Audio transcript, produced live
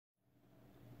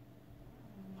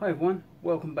Hi everyone,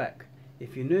 welcome back.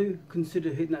 If you're new,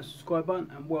 consider hitting that subscribe button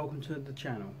and welcome to the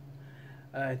channel.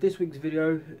 This week's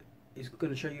video is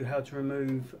going to show you how to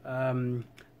remove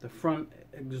the front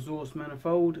exhaust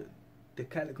manifold, the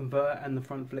catalytic converter and the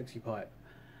front flexi pipe.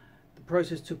 The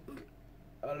process took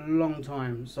a long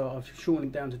time, so I've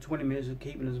shortened it down to 20 minutes of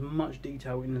keeping as much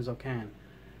detail in as I can.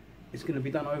 It's going to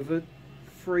be done over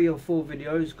 3 or 4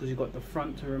 videos because you've got the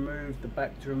front to remove, the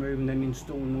back to remove, and then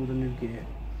installing all the new gear.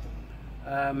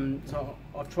 So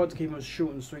I've tried to keep them as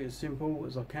short and sweet, as simple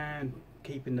as I can,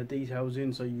 keeping the details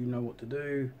in so you know what to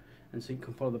do and so you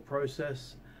can follow the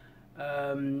process. So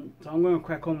I'm going to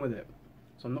crack on with it,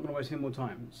 so I'm not going to waste any more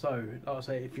time. So like I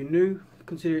say, if you're new,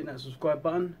 consider hitting that subscribe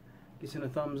button, give it a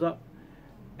thumbs up,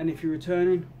 and if you're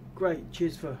returning, great,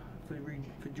 cheers for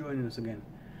joining us again.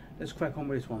 Let's crack on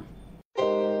with this one.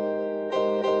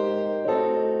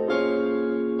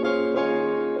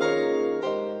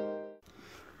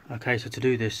 Okay, so to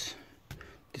do this,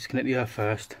 disconnect the earth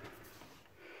first,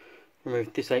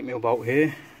 remove this 8mm bolt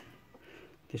here,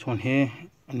 this one here,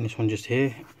 and this one just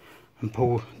here, and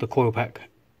pull the coil pack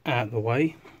out of the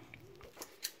way.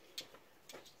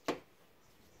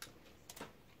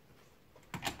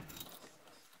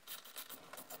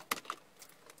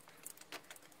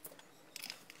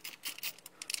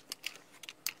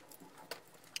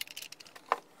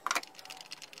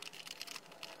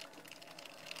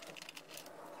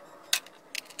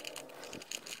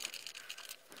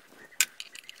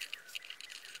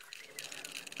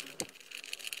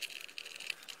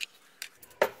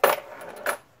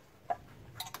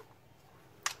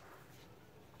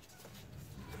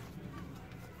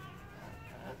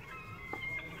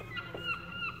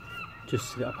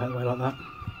 Just sit it up out of the way like that.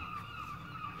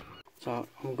 So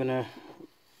I'm going to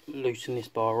loosen this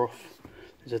bar off.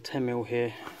 There's a 10mm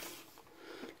here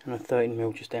and a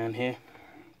 13mm just down here.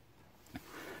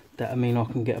 That'll mean I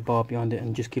can get a bar behind it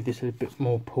and just give this a little bit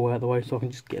more pull out of the way so I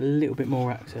can just get a little bit more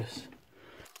access.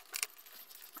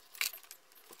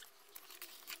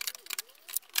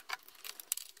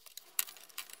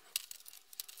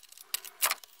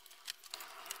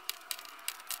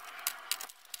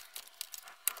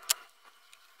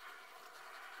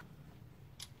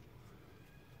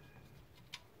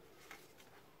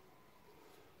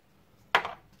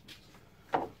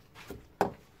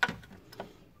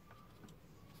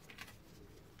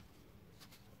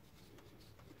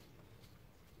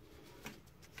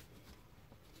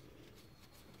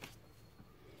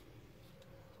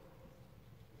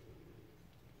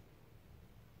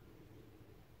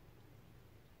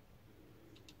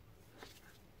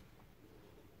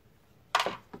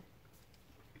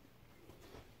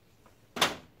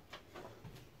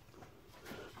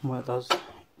 And what it does,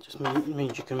 just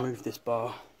means you can move this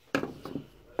bar.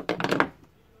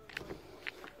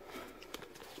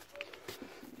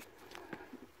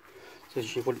 So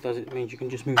what it does, it means you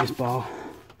can just move this bar.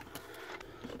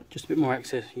 Just a bit more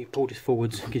access. You pull this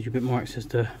forwards, gives you a bit more access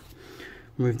to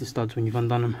remove the studs when you've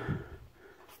undone them.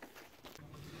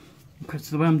 Okay,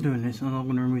 so the way I'm doing this, I'm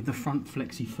going to remove the front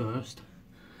flexi first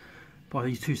by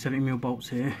these 2 17mm bolts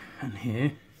here and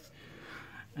here.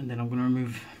 And then I'm going to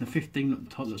remove the 15 at the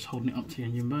top that's holding it up to the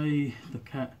engine bay, the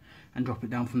cat, and drop it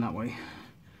down from that way.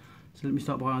 So let me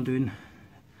start by undoing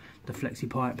the flexi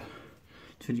pipe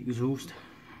to the exhaust.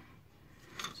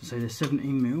 So say there's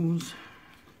 17mm.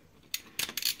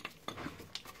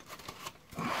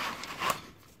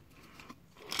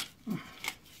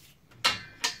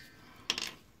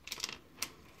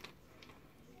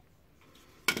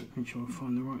 Make sure I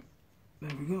find the right,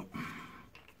 there we go.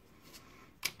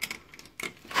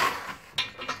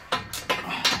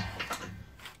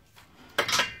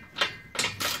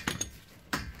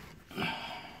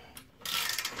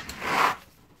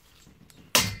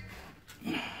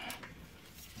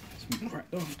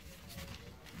 Cracked off.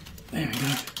 There we go.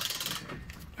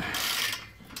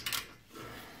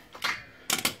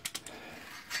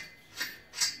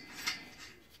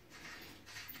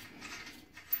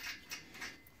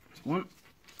 That's one.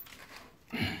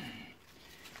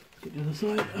 Get the other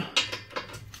side.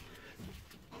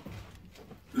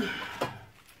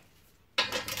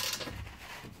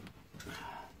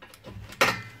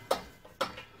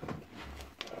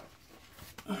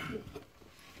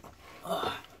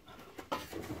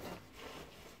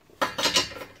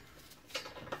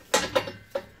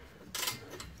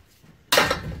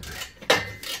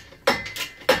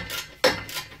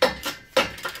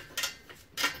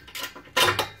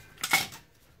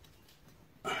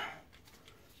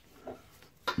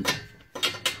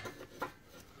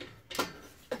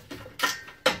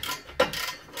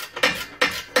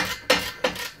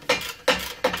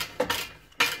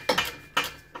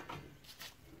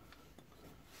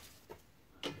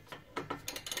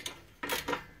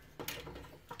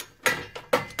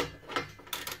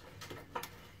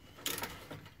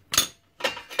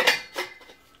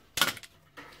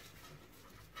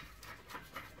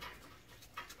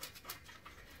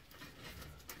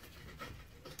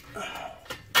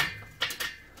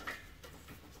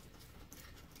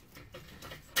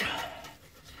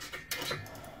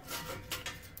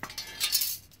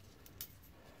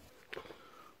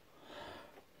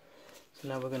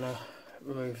 Now we're going to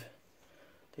remove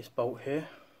this bolt here.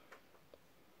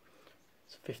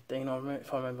 It's 15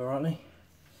 if I remember rightly.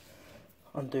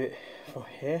 Undo it from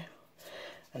here,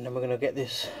 and then we're going to get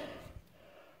this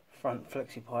front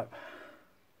flexi pipe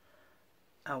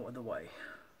out of the way.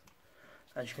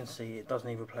 As you can see, it does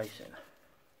need replacing.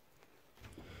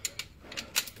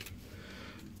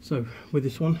 So with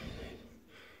this one,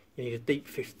 you need a deep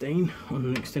 15 on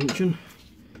an extension.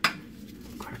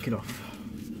 Crack it off.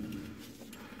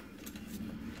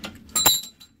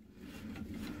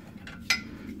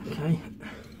 Okay.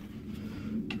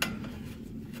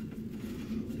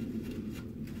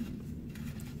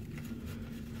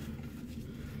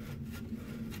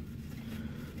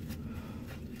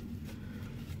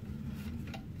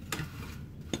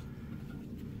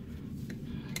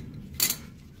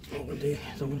 What I'm going to do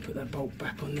is I'm going to put that bolt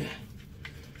back on there.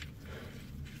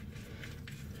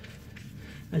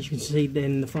 As you can see,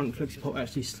 then the front flexi pipe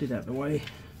actually slid out of the way.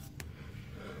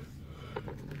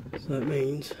 So that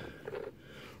means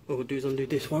what we'll do is undo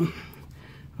this one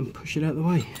and push it out of the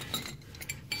way.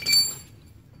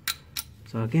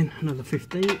 So again, another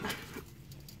 15.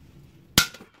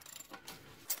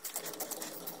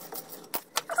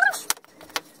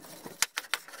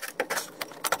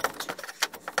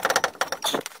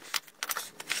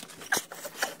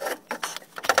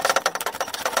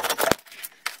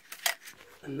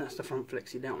 And that's the front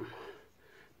flexi down,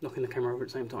 knocking the camera over at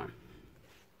the same time.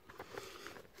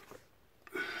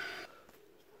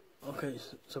 Okay,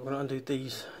 so we're going to undo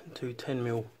these two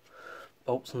 10mm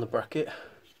bolts on the bracket.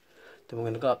 Then we're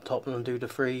going to go up top and undo the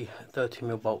three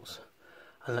 30mm bolts,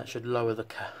 and that should lower the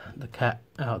cat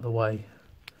out of the way.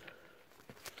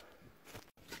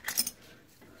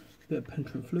 Bit of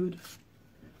penetrant fluid.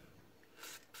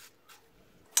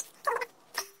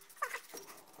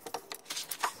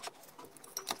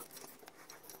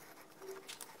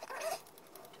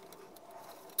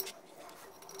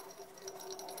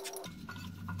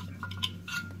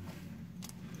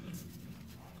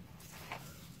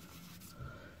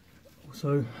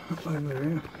 So over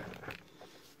here,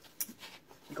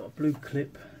 you've got a blue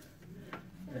clip,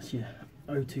 that's your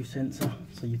O2 sensor,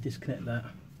 so you disconnect that.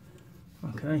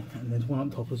 Okay, and there's one on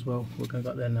top as well, we're going to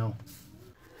go up there now.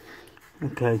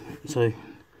 Okay, so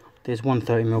there's one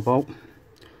 30mm bolt,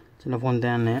 there's another one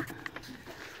down there,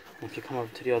 and if you come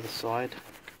over to the other side,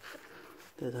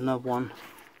 there's another one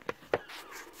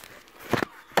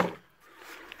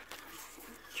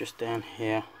just down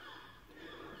here.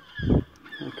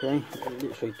 Okay,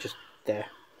 literally just there.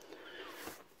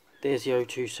 There's the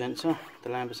O2 sensor, the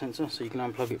lambda sensor, so you can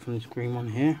unplug it from this green one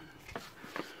here.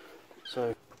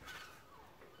 So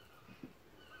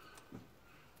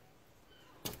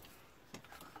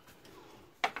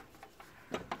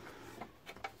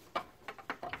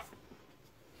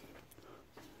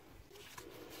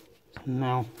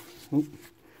now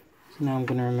I'm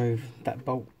going to remove that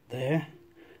bolt there,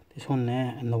 this one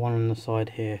there, and the one on the side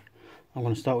here. I'm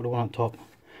going to start with the one up top.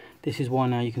 This is why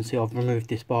now you can see I've removed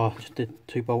this bar, just the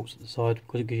two bolts at the side,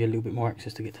 because it gives you a little bit more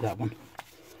access to get to that one.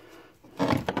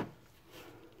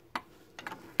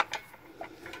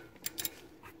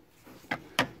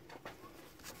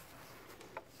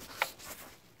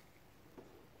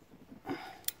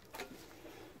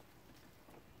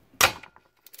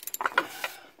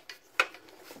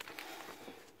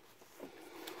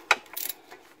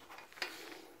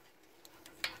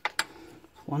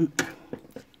 One.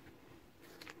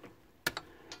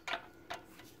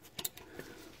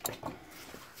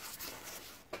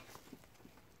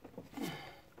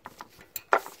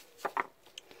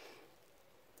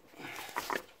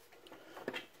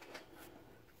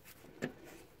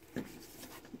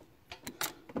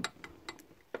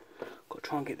 Got to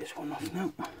try and get this one off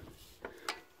now.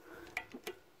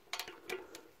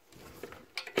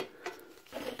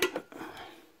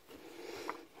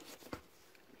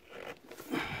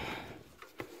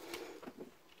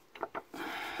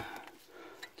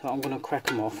 So I'm going to crack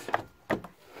them off.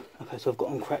 Okay, so I've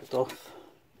got them cracked off.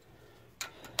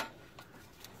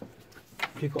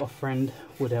 If you've got a friend,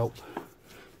 would help,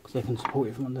 because they can support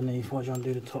it from underneath while you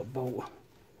undo the top bolt.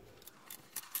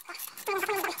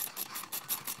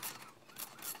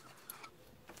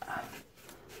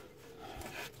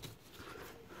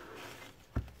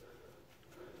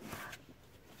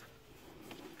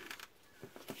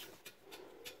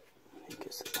 It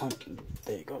gets to the point.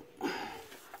 There you go.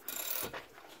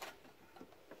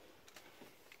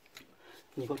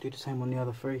 And you've got to do the same on the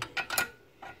other three.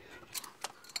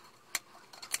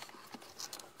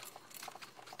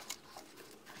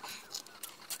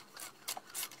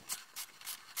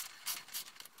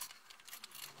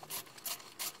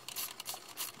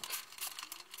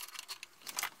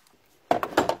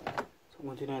 I'm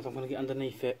going to do now is I'm going to get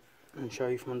underneath it and show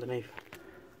you from underneath.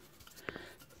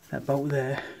 That bolt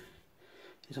there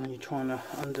is when you're trying to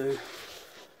undo.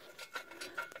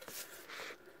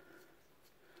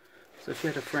 So if you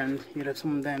had a friend, you'd have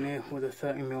someone down here with a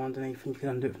 30mm underneath and you can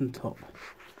undo it from the top.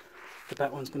 The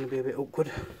back one's going to be a bit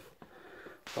awkward,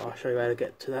 but I'll show you how to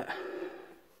get to that.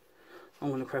 I'm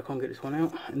going to crack on, get this one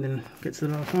out, and then get to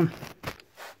the last one. I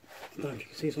don't know if you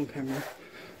can see this on camera,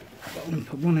 but I'm going to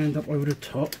put one end up over the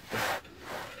top,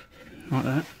 like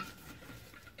that,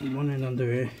 and one end under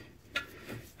here,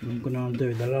 and I'm going to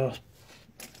undo the last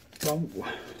bolt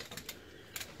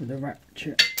with the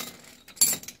ratchet.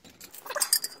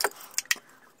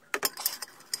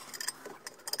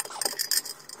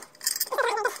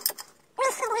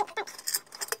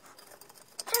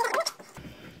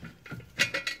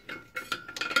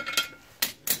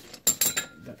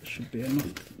 That should be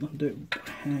enough. I'll do it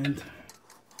by hand.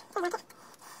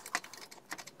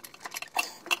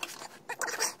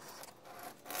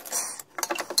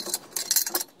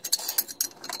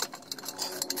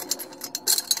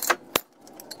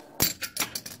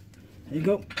 There you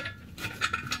go.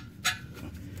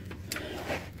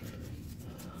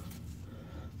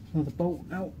 Another bolt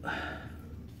out.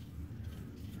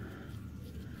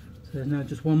 So there's now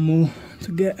just one more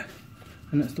to get,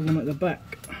 and that's the one at the back.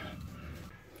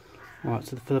 Right,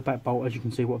 so for the back bolt, as you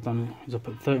can see, what I've done is I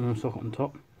put the 30mm socket on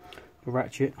top, the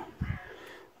ratchet,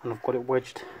 and I've got it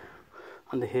wedged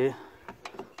under here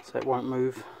so it won't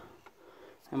move.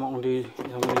 And what I'm going to do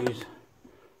is I'm going to use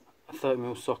a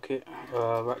 30mm socket,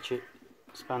 ratchet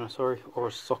spanner, sorry, or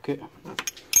a socket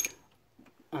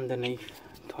underneath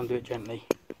to undo it gently.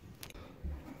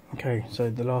 Okay,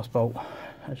 so the last bolt,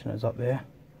 actually it's up there,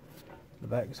 the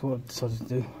back. So what I've decided to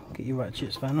do, get your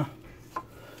ratchet spanner,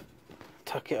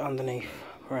 tuck it underneath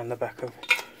around the back of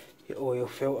your oil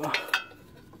filter,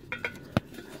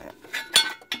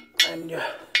 and you're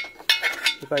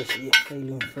basically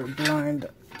feeling for it blind,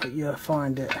 but you'll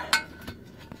find it.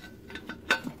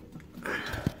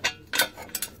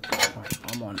 Right,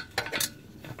 I'm on.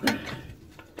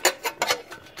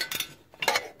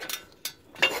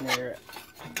 Near it.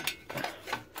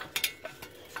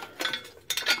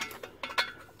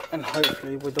 And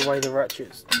hopefully with the way the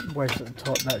ratchet's wedged at the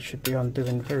top, that should be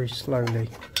undoing very slowly,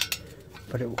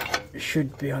 but it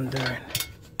should be undoing.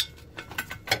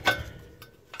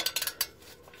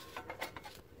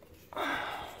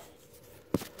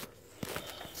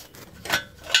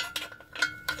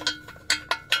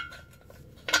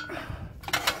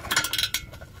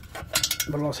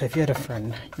 But like I say, if you had a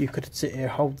friend, you could sit here,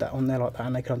 hold that on there like that,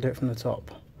 and they can undo it from the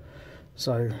top.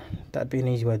 So that'd be an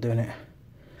easy way of doing it.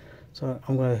 So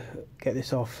I'm going to get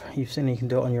this off. You've seen you can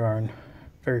do it on your own.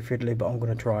 Very fiddly, but I'm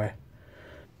going to try.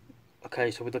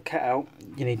 Okay, so with the cat out,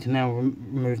 you need to now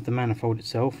remove the manifold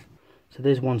itself. So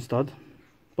there's one stud,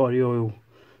 body oil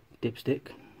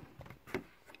dipstick.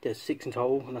 There's 6 in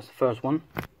total, and that's the first one.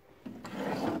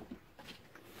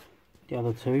 The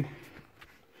other two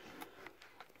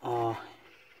are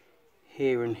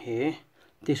here and here.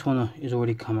 This one is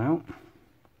already come out.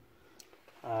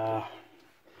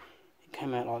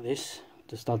 Came out like this,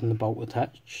 the stud and the bolt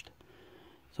attached.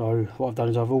 So what I've done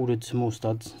is I've ordered some more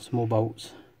studs, some more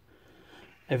bolts.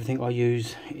 Everything I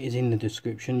use is in the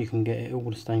description. You can get it, all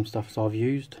the same stuff as I've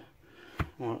used.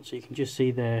 Alright, so you can just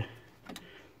see there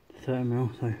the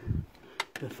 30mm, so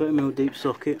the 30mm deep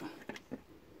socket.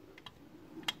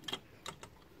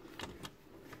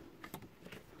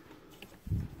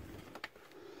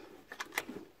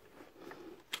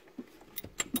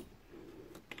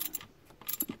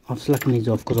 I've slackened these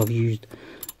off because I've used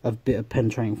a bit of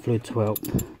penetrating fluid to help.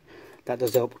 That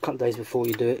does help. A couple of days before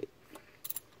you do it,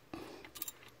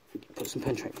 put some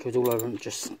penetrating fluid all over them,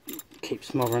 just keep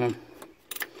smothering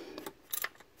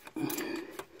them.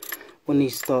 When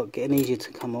these start getting easier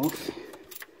to come off,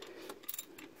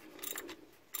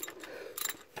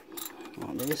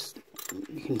 like this,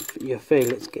 you feel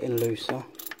it's getting looser.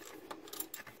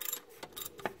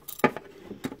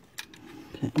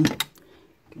 Okay.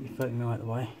 Get your 30mm out of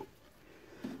the way.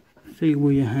 Feel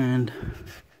with your hand.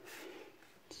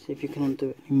 See if you can undo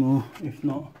it anymore. If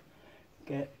not,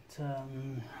 get.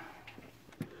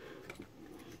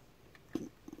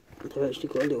 They've actually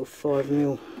got a little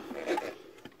 5mm.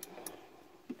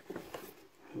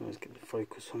 Let's get the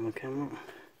focus on the camera.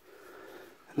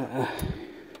 And that,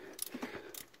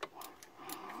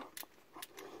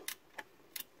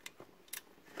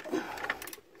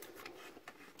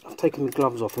 I've taken my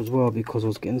gloves off as well because I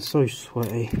was getting so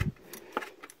sweaty.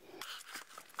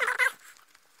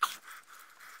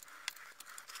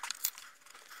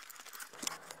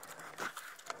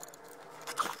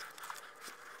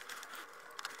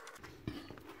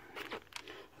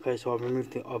 Okay, so I've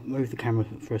moved the camera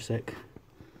for a sec,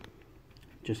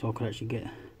 just so I could actually get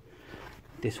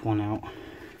this one out.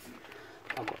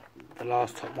 I've got the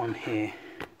last top one here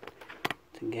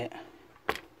to get.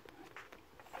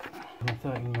 A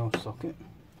 13mm socket,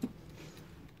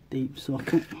 deep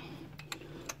socket,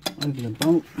 over the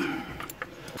bolt.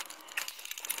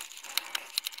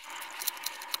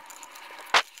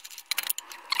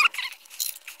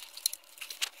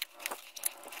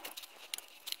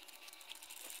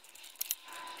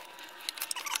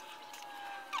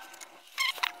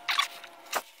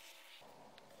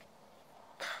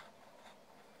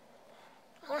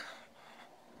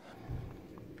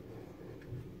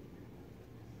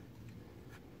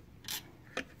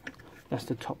 That's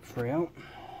the top three out.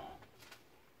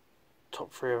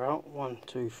 Top three are out. 1,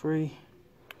 2, 3.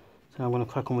 So I'm going to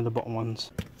crack on with the bottom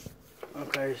ones.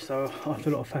 Okay, so after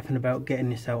a lot of faffing about getting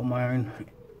this out on my own,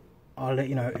 I'll let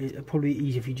you know, it's probably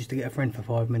easier for you just to get a friend for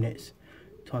 5 minutes,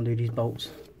 try and do these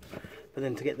bolts. But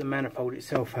then to get the manifold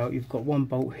itself out, you've got one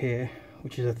bolt here,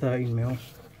 which is a 13mm.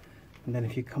 And then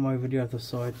if you come over the other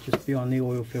side, just behind the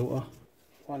oil filter,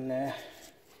 one there,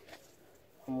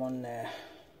 and one there.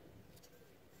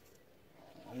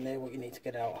 And they're what you need to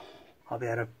get out. I'll be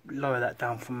able to lower that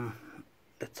down from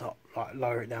the top, like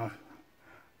lower it down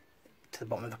to the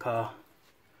bottom of the car.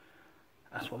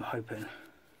 That's what I'm hoping.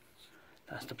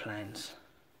 That's the plans.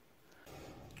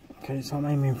 Okay, so I'm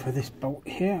aiming for this bolt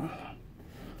here.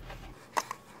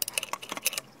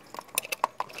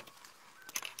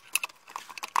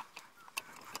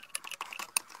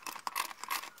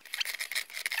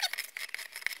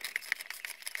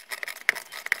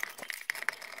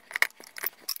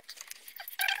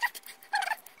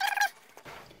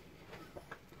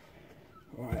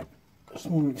 Right,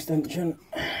 small extension.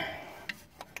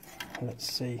 Let's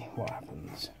see what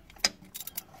happens.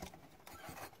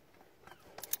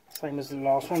 Same as the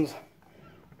last ones,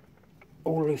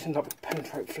 all loosened up with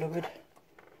penetrate fluid.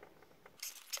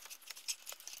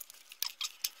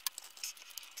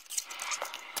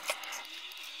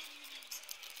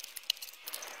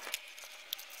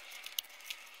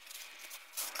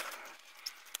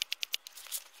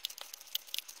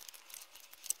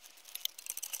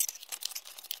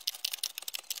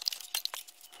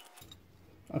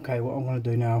 Okay, what I'm going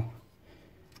to do now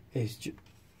is,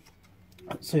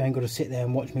 so you ain't got to sit there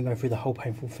and watch me go through the whole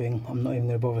painful thing. I'm not even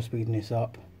going to bother speeding this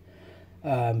up.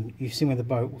 You've seen where the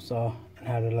bolts are and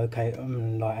how to locate them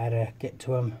and like how to get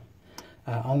to them.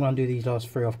 I'm going to do these last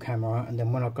 3 off camera, and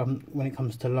then when it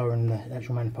comes to lowering the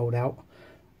actual manifold out,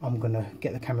 I'm going to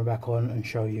get the camera back on and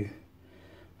show you.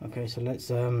 Okay, so let's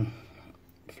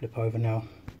flip over now.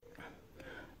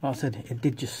 Like I said, it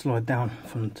did just slide down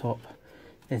from the top.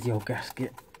 There's the old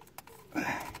gasket.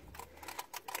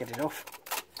 Get it off.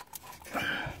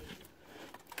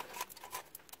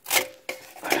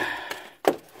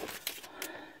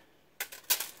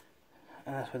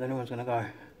 And that's where the new one's going to go.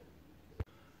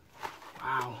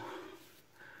 Wow.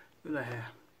 Look at the hair.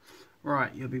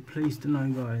 Right, you'll be pleased to know,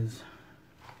 guys,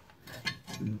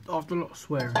 after a lot of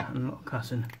swearing and a lot of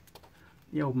cussing,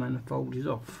 the old manifold is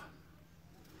off.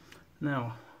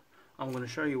 Now, I'm going to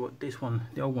show you what this one,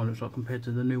 the old one, looks like compared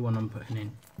to the new one I'm putting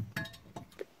in.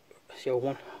 That's the old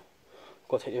one.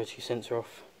 Got to take the O2 sensor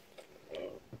off.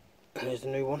 And here's the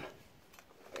new one.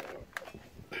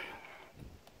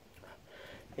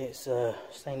 It's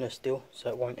stainless steel, so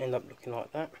it won't end up looking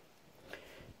like that.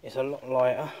 It's a lot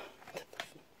lighter.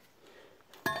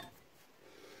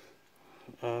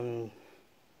 Meant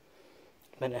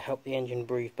to help the engine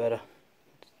breathe better,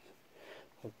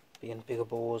 being bigger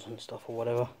bores and stuff or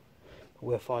whatever. But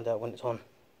we'll find out when it's on.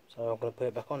 So I'm going to put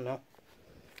it back on now.